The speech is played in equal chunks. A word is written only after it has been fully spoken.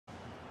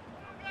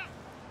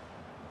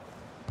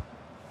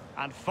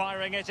And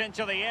firing it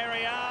into the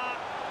area.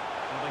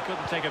 Well, they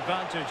couldn't take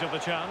advantage of the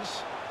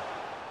chance.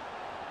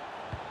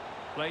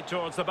 Played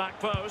towards the back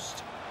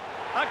post.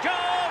 A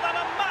goal, and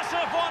a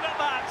massive one at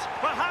that.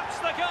 Perhaps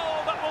the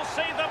goal that will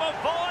see them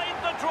avoid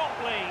the drop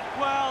lead.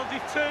 Well,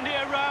 they've turned it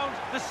around.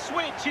 The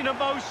switch in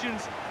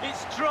emotions.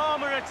 It's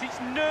drama at its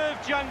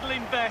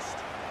nerve-jangling best.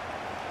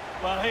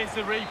 Well, here's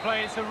the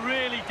replay. It's a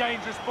really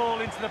dangerous ball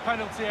into the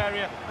penalty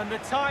area. And the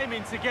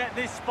timing to get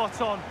this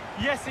spot on.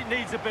 Yes, it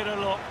needs a bit of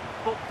luck.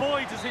 But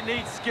boy, does it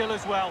need skill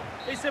as well.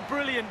 It's a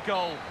brilliant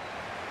goal.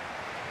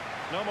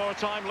 No more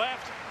time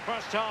left.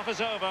 First half is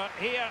over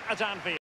here at Anfield.